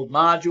enabled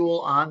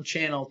module on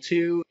channel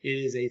 2. It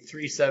is a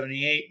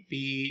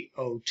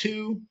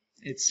 378B02.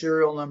 Its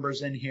serial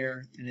numbers in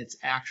here, and its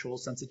actual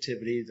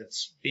sensitivity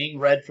that's being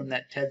read from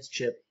that TEDS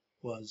chip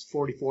was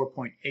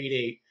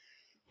 44.88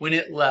 when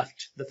it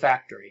left the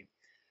factory.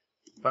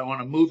 If I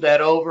want to move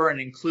that over and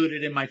include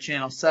it in my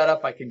channel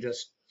setup, I can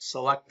just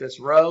select this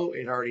row.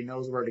 It already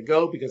knows where to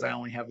go because I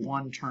only have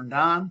one turned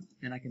on,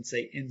 and I can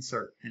say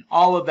insert, and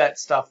all of that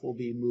stuff will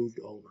be moved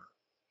over.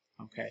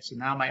 Okay, so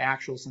now my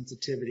actual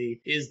sensitivity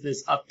is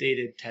this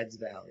updated TEDS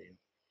value.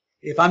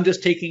 If I'm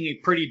just taking a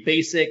pretty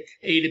basic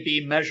A to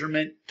B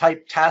measurement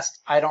type test,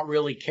 I don't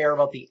really care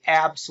about the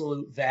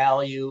absolute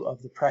value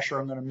of the pressure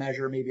I'm going to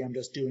measure. Maybe I'm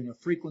just doing a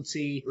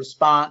frequency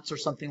response or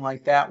something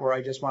like that where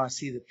I just want to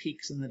see the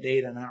peaks in the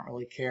data, and I don't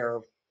really care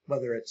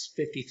whether it's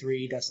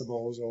 53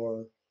 decibels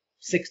or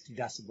 60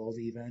 decibels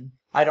even,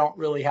 I don't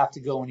really have to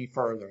go any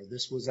further.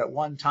 This was at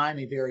one time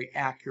a very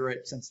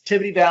accurate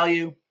sensitivity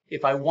value.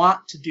 If I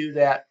want to do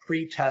that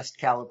pre-test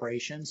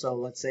calibration, so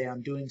let's say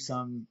I'm doing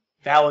some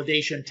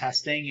validation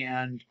testing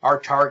and our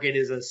target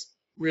is a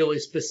really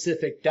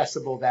specific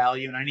decibel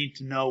value and I need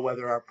to know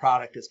whether our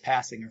product is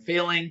passing or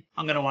failing,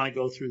 I'm going to want to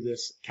go through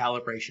this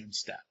calibration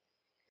step.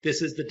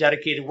 This is the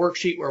dedicated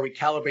worksheet where we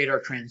calibrate our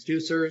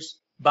transducers.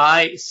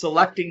 By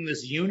selecting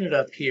this unit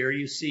up here,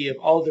 you see of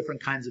all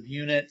different kinds of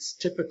units.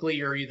 Typically,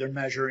 you're either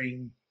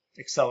measuring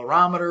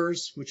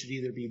accelerometers, which would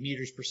either be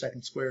meters per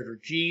second squared or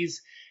Gs.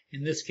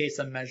 In this case,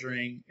 I'm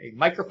measuring a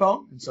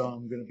microphone, and so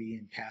I'm going to be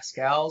in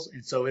pascals.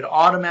 And so it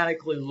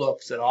automatically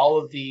looks at all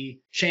of the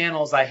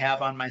channels I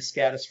have on my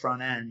SCADAS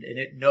front end, and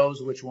it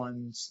knows which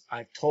ones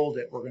I've told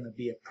it were going to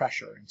be at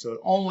pressure. And so it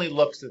only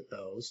looks at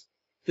those.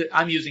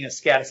 I'm using a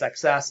SCADAS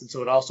XS, and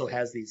so it also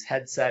has these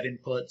headset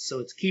inputs, so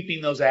it's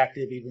keeping those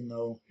active even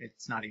though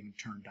it's not even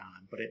turned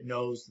on, but it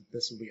knows that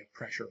this will be a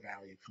pressure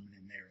value coming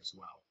in there as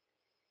well.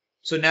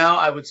 So now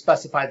I would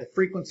specify the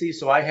frequency.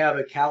 So I have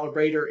a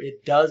calibrator.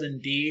 It does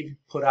indeed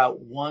put out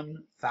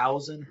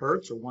 1,000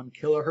 hertz or 1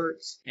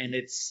 kilohertz, and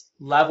its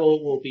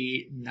level will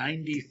be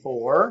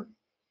 94,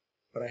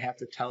 but I have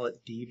to tell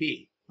it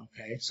dB.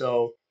 Okay,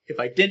 so if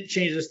I didn't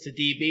change this to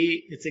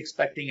dB, it's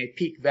expecting a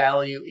peak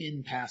value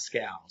in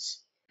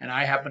pascals. And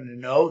I happen to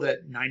know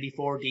that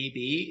 94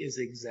 dB is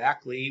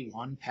exactly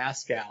 1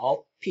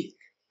 pascal peak.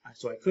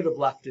 So I could have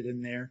left it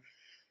in there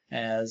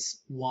as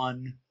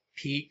 1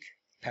 peak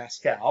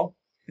pascal.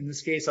 In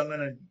this case, I'm going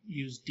to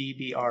use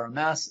dB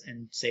RMS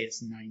and say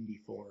it's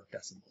 94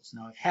 decibels.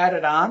 Now I've had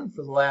it on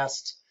for the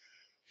last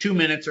 2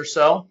 minutes or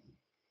so.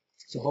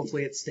 So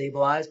hopefully it's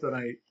stabilized, but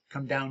I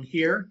come down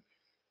here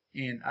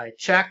and I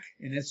check,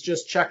 and it's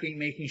just checking,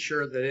 making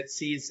sure that it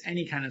sees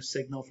any kind of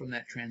signal from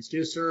that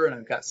transducer, and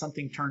I've got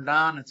something turned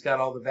on. It's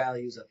got all the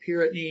values up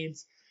here it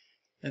needs,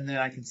 and then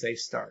I can say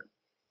start.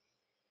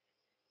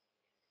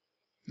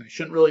 And I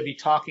shouldn't really be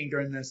talking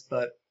during this,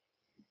 but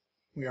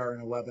we are in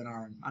a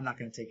webinar and I'm not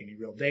going to take any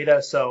real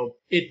data. So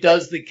it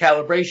does the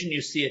calibration.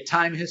 You see a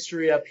time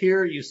history up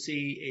here. You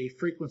see a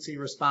frequency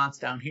response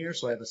down here.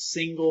 So I have a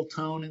single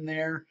tone in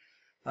there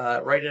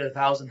right at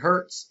 1,000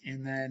 hertz,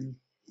 and then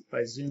if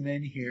I zoom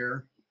in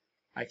here,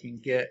 I can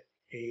get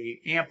a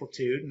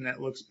amplitude, and that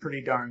looks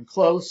pretty darn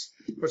close.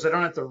 Of course, I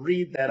don't have to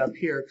read that up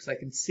here because I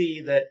can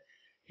see that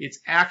its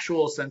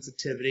actual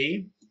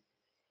sensitivity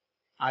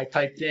I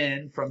typed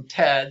in from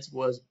TEDS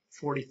was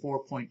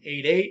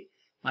 44.88.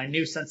 My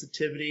new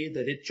sensitivity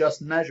that it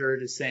just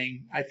measured is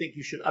saying, I think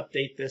you should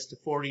update this to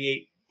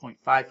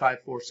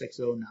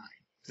 48.554609.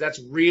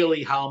 That's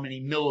really how many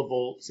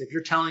millivolts. If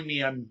you're telling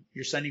me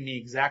you're sending me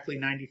exactly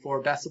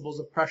 94 decibels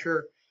of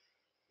pressure,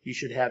 you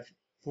should have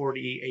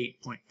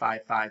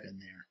 48.55 in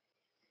there.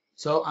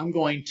 So I'm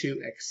going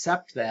to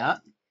accept that,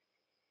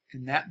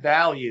 and that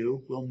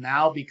value will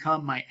now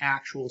become my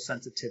actual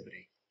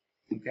sensitivity.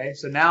 Okay,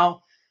 so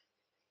now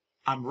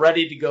I'm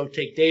ready to go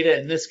take data.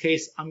 In this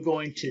case, I'm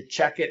going to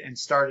check it and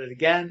start it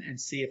again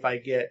and see if I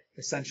get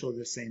essentially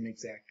the same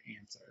exact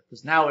answer.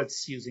 Because now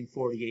it's using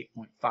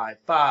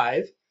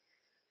 48.55.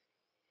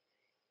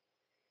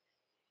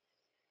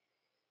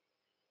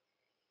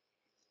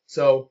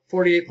 So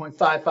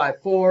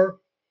 48.554,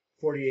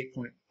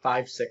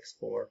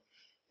 48.564.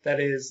 That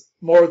is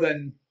more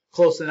than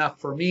close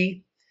enough for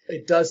me.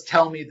 It does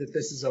tell me that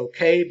this is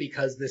okay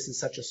because this is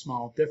such a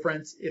small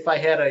difference. If I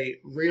had a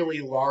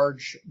really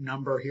large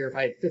number here, if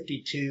I had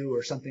 52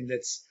 or something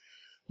that's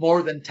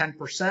more than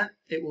 10%,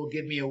 it will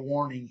give me a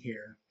warning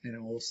here and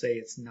it will say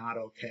it's not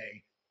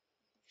okay.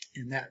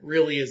 And that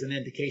really is an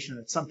indication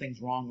that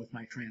something's wrong with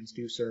my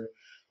transducer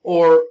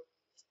or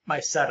my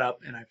setup,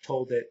 and I've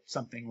told it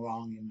something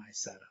wrong in my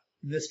setup.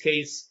 In this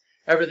case,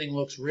 everything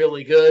looks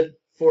really good.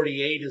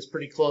 48 is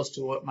pretty close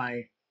to what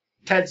my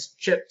TEDS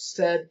chip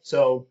said,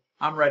 so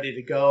I'm ready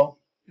to go.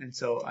 And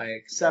so I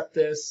accept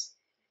this,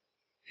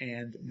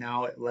 and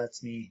now it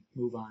lets me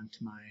move on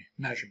to my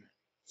measurement.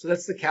 So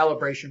that's the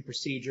calibration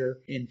procedure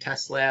in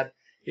TestLab.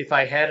 If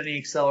I had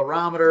any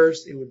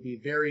accelerometers, it would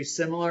be very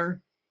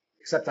similar,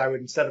 except I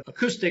would, instead of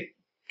acoustic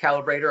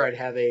calibrator, I'd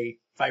have a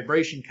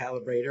vibration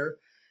calibrator,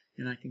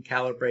 and I can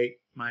calibrate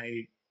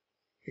my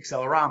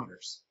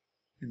accelerometers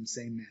in the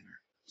same manner.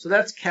 So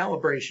that's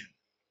calibration.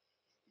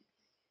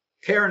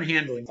 Care and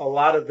handling. A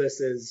lot of this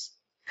is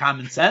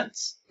common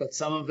sense, but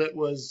some of it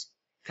was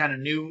kind of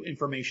new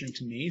information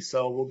to me.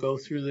 So we'll go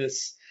through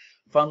this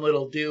fun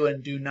little do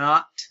and do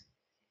not.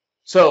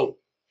 So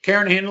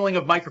care and handling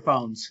of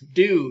microphones.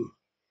 Do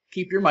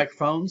keep your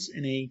microphones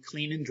in a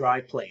clean and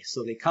dry place.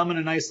 So they come in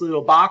a nice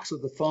little box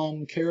with a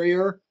foam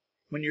carrier.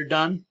 When you're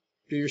done,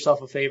 do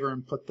yourself a favor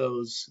and put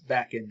those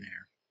back in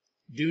there.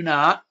 Do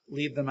not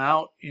leave them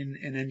out in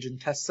an engine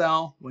test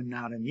cell when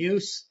not in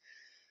use.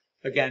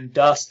 Again,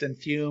 dust and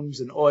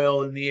fumes and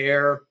oil in the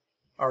air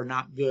are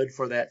not good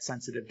for that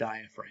sensitive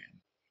diaphragm.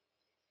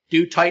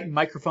 Do tighten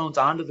microphones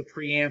onto the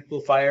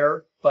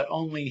preamplifier, but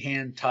only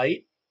hand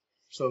tight.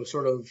 So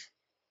sort of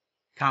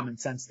common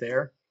sense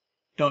there.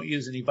 Don't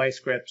use any vice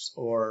grips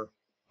or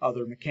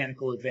other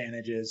mechanical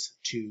advantages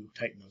to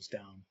tighten those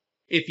down.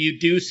 If you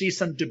do see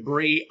some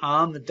debris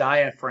on the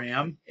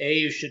diaphragm,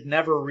 you should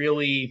never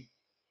really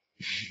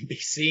be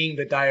seeing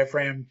the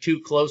diaphragm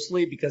too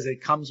closely because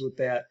it comes with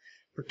that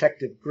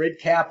protective grid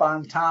cap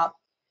on top.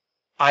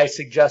 I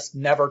suggest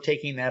never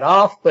taking that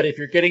off, but if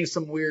you're getting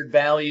some weird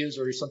values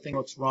or something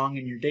looks wrong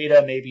in your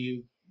data, maybe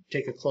you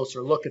take a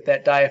closer look at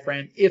that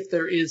diaphragm. If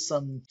there is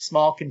some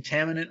small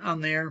contaminant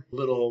on there,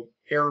 little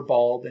air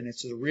bulb, and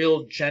it's a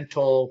real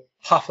gentle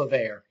puff of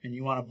air, and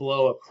you want to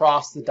blow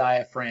across the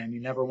diaphragm.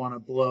 You never want to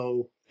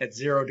blow at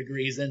 0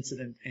 degrees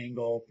incident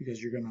angle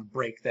because you're going to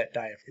break that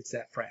diaphragm. It's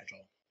that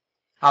fragile.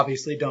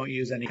 Obviously, don't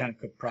use any kind of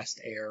compressed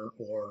air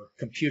or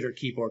computer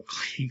keyboard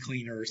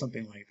cleaner or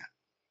something like that.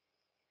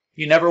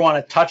 You never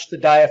want to touch the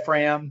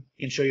diaphragm.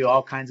 I can show you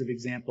all kinds of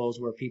examples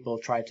where people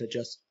try to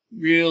just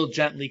real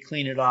gently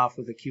clean it off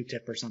with a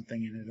Q-tip or something,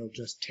 and it'll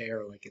just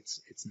tear like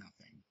it's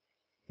nothing.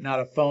 Not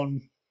a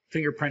phone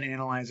fingerprint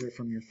analyzer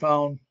from your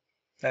phone.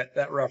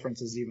 That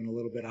reference is even a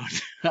little bit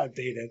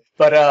outdated.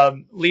 But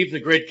leave the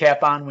grid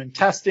cap on when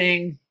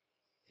testing.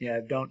 Yeah,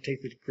 don't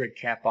take the grid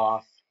cap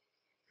off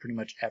pretty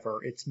much ever.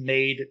 It's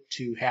made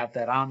to have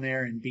that on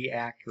there and be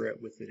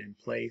accurate with it in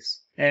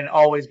place. And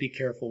always be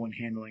careful when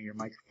handling your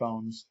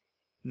microphones.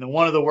 And then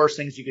one of the worst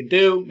things you can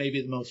do,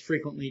 maybe the most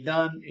frequently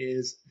done,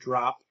 is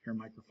drop your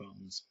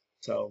microphones.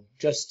 So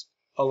just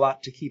a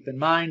lot to keep in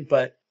mind,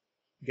 but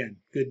again,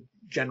 good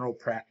general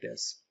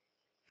practice.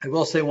 I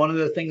will say one of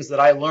the things that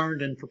I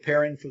learned in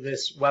preparing for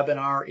this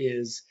webinar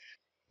is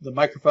the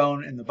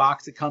microphone and the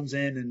box it comes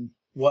in and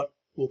what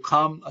will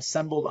come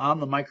assembled on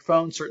the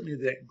microphone. Certainly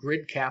that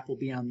grid cap will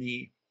be on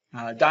the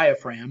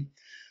diaphragm,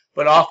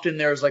 but often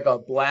there's like a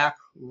black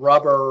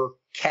rubber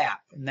cap,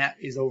 and that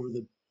is over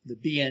the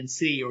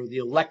BNC or the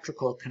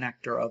electrical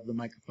connector of the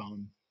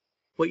microphone.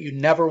 What you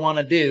never want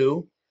to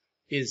do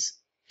is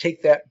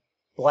take that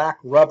black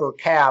rubber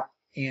cap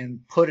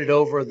and put it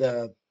over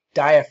the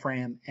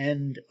diaphragm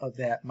end of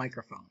that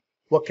microphone.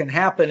 What can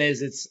happen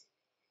is it's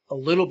a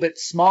little bit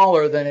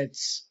smaller than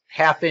its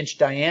half-inch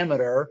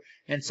diameter,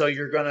 and so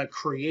you're going to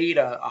create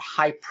a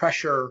high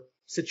pressure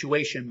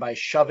situation by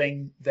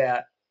shoving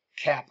that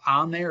cap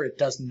on there. It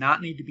does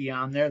not need to be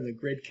on there. The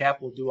grid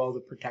cap will do all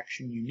the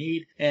protection you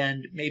need,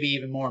 and maybe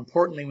even more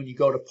importantly, when you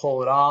go to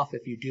pull it off,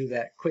 if you do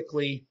that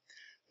quickly,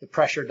 the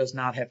pressure does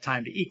not have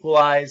time to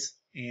equalize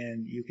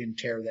and you can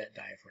tear that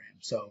diaphragm.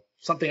 So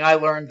something I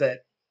learned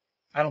that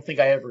I don't think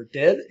I ever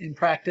did in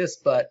practice,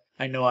 but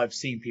I know I've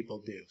seen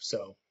people do.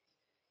 So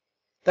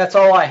that's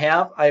all I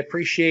have. I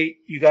appreciate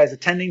you guys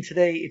attending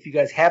today. If you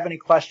guys have any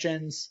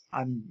questions,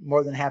 I'm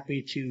more than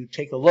happy to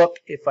take a look.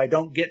 If I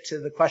don't get to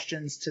the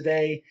questions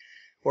today,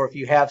 or if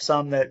you have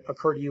some that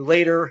occur to you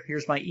later,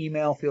 here's my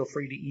email. Feel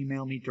free to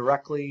email me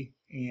directly,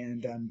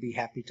 and I'd be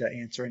happy to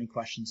answer any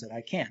questions that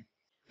I can.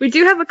 We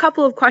do have a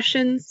couple of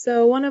questions.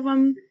 So one of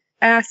them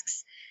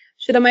asks,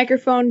 should a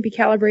microphone be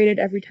calibrated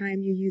every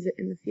time you use it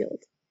in the field?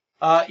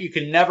 You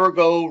can never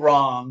go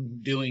wrong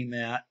doing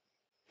that.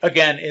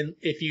 Again,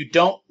 if you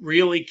don't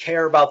really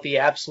care about the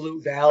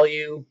absolute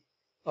value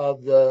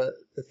of the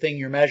thing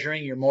you're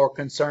measuring, you're more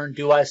concerned,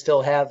 do I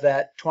still have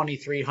that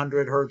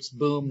 2300 hertz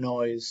boom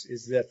noise?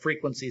 Is the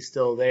frequency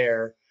still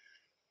there?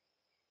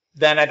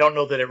 Then I don't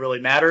know that it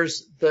really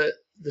matters. The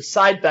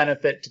side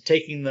benefit to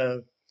taking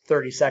the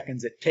 30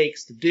 seconds it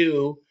takes to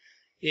do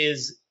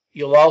is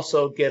you'll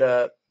also get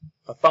a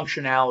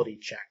functionality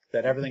check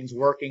that everything's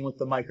working with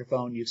the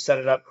microphone, you've set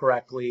it up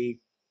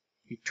correctly,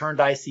 you've turned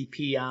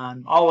ICP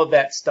on, all of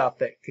that stuff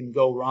that can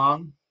go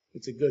wrong.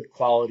 It's a good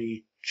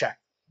quality check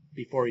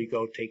before you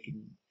go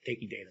taking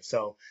data.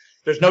 So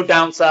there's no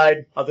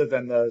downside other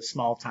than the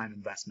small time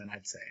investment,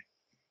 I'd say.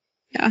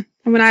 Yeah,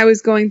 and when I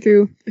was going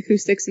through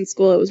acoustics in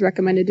school, it was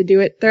recommended to do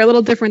it. They're a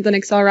little different than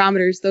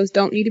accelerometers. Those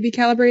don't need to be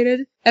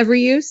calibrated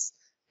every use,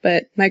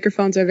 but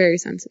microphones are very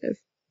sensitive.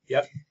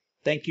 Yep.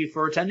 Thank you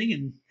for attending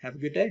and have a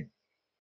good day.